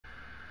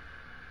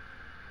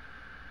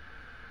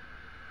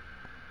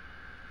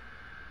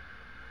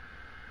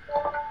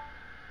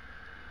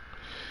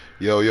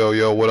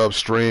Yo, what up,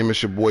 stream?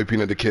 It's your boy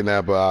Peanut the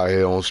Kidnapper out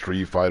here on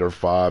Street Fighter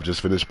 5. Just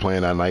finished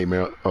playing that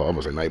Nightmare. Oh, I'm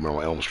gonna say Nightmare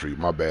on Elm Street.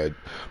 My bad.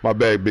 My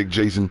bad, Big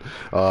Jason.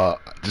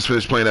 Just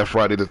finished playing that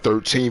Friday the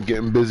 13th,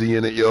 getting busy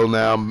in it, yo.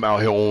 Now I'm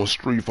out here on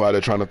Street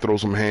Fighter trying to throw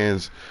some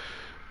hands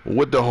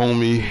with the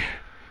homie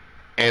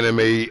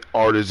Anime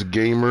Artist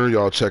Gamer.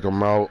 Y'all check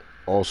him out.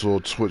 Also, a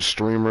Twitch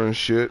streamer and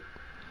shit.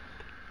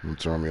 I'm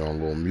turn me on a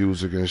little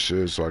music and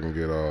shit so I can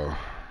get,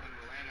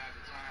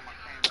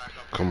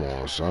 come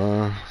on,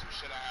 son.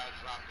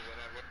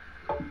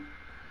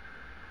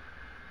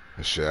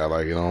 Shit, I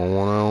like you don't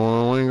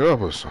wanna link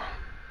up or something.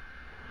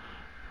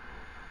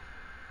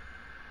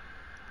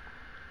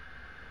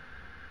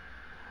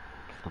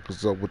 Fuck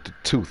is up with the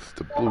tooth,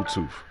 the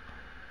Bluetooth?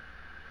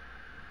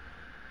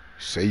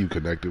 Say you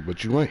connected,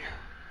 but you ain't.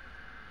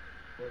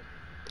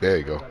 There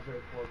you go.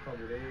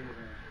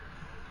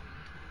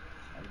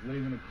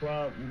 Leaving the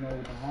club, you know,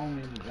 with the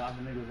homies and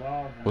dropping niggas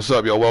off. What's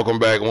up, yo? Welcome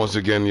back once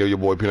again. Yo, your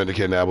boy Peanut the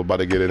Kidnapper about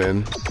to get it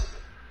in.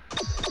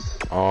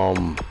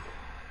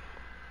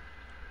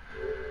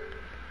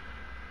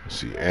 Let's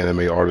see,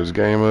 Anime Artist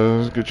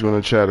Gamers. Get you in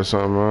the chat or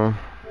something, man.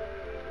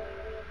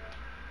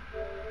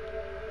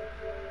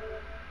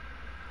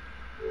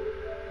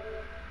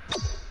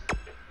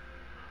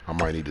 I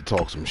might need to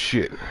talk some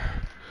shit.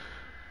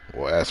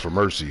 Or ask for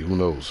mercy, who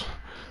knows?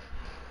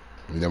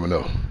 You never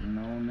know. You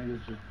know,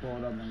 niggas just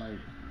pulled up and like,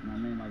 you know what I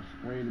mean, like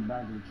sprayed the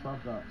back of the truck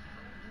up.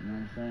 You know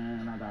what I'm saying?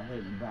 And I got hit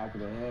in the back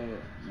of the head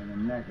and the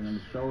neck and in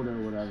the shoulder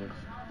or whatever.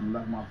 And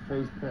left my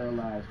face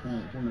paralyzed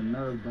from the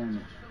nerve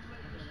damage.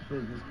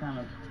 Shit just kind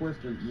of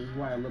twisted. This is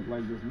why I look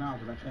like this now,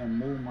 because I can't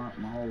move my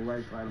whole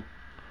right side.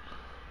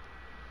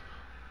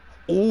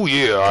 Oh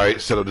yeah, alright,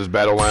 set up this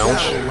battle lounge.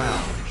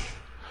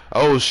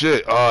 Oh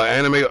shit,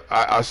 Anime,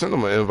 I sent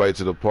him an invite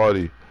to the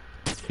party.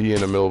 He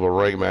in the middle of a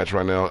rank match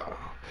right now.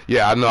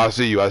 Yeah, I know, I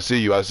see you. I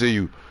was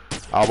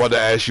about to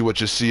ask you what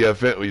your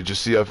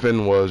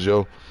CFN was,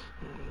 yo.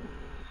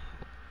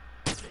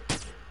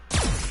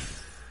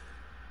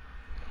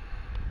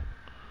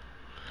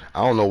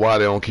 I don't know why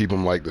they don't keep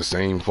him like the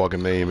same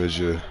fucking name as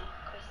your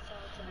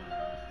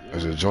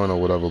joint or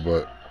whatever,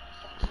 but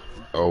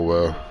oh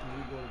well.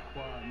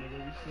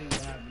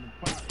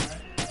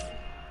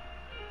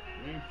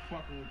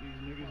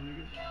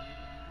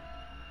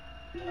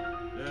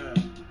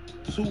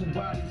 Two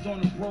bodies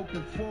on a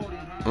broken 40.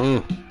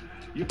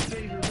 Your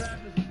favorite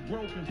rappers is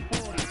broken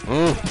 40.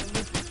 Gotta lift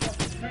the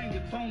fucking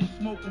finger, Tony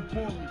smoking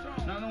for me.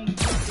 Not only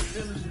got the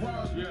illest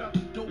bars, we got the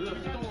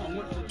dopest story. I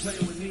went from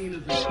playing with Ninas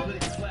and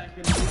click clack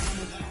and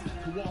llamas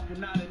to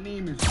walking out of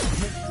Neiman's.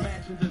 Mixed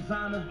matching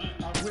designer,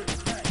 I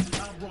ripped crack.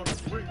 I brought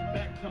a brick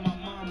back to my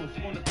mama's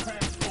on the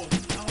crack course.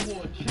 I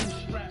wore a chin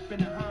strap in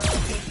the high.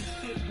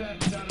 Sit back,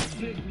 got a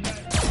big Mac.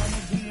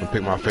 I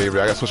pick my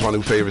favorite. I gotta switch my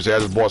new favorites. I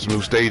just bought some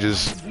new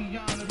stages.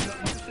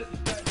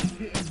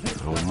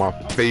 My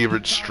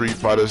favorite Street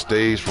Fighter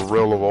stage for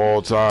real of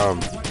all time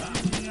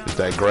is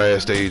that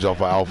grass stage off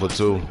of Alpha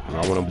 2. And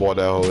I went and bought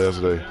that whole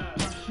yesterday.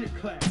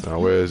 Now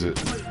where is it?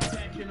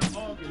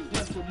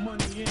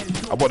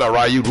 I bought that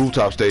Ryu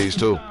rooftop stage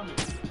too.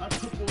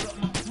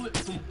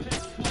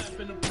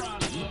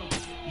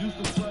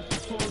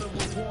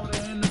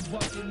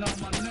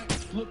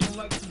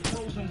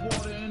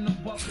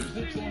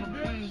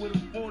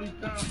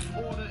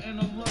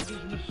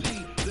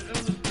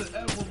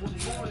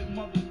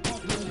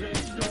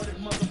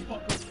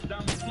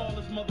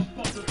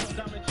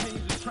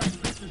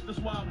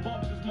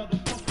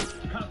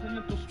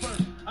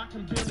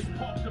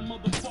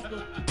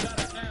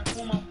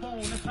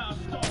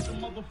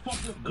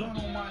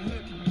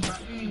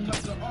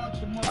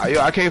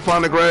 I can't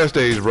find the grass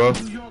stage, bro.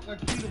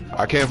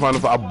 I can't find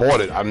it. I bought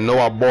it. I know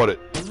I bought it.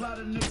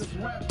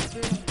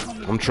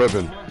 I'm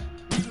tripping.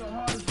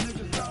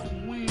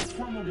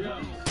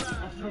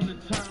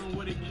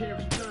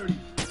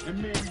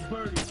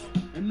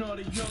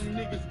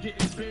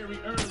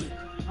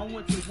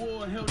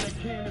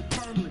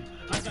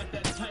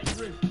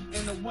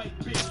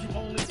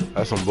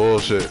 That's some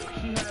bullshit.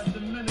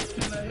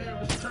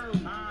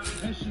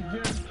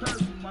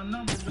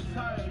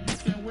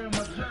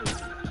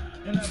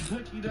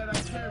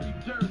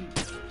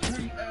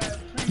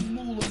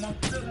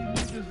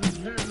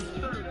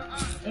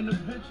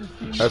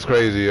 That's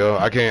crazy, yo.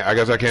 I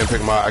guess I can't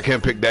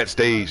pick that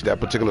stage, that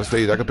particular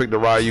stage. I can pick the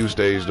Ryu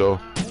stage though.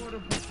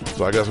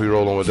 So I guess we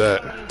rolling with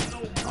that.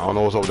 I don't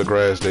know what's up with the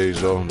grass stage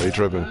though. They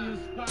tripping.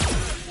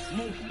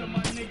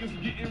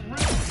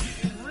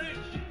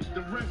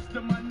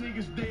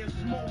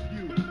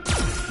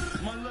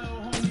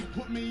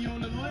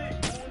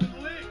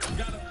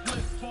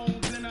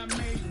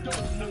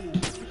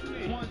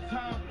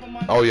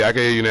 Oh yeah, I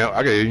can hear you now.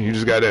 I can hear you. You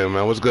just got in,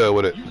 man. What's good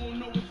with it?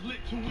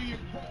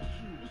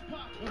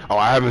 Oh,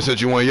 I haven't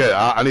sent you one yet.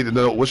 I need to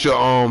know what's your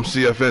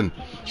CFN.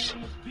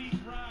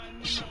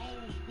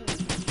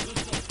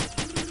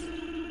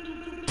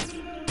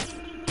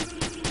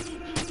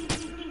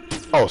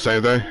 Oh,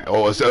 same thing.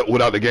 Oh, it's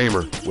without the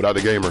gamer. Without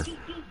the gamer.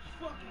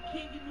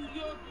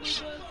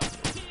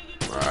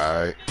 All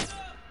right.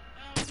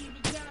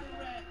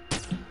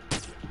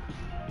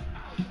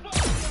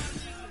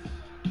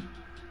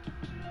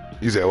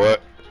 You said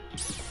what?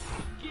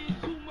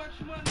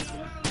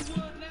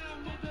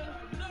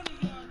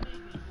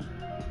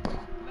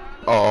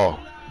 Oh.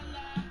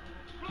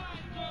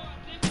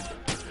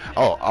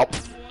 Oh. Oh.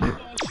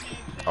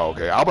 Oh,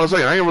 okay. I was about to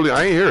say I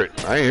ain't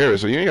hear it.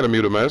 So you ain't gotta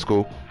mute it, man. That's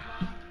cool.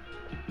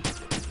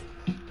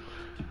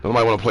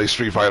 Nobody want to play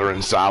Street Fighter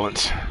in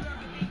silence.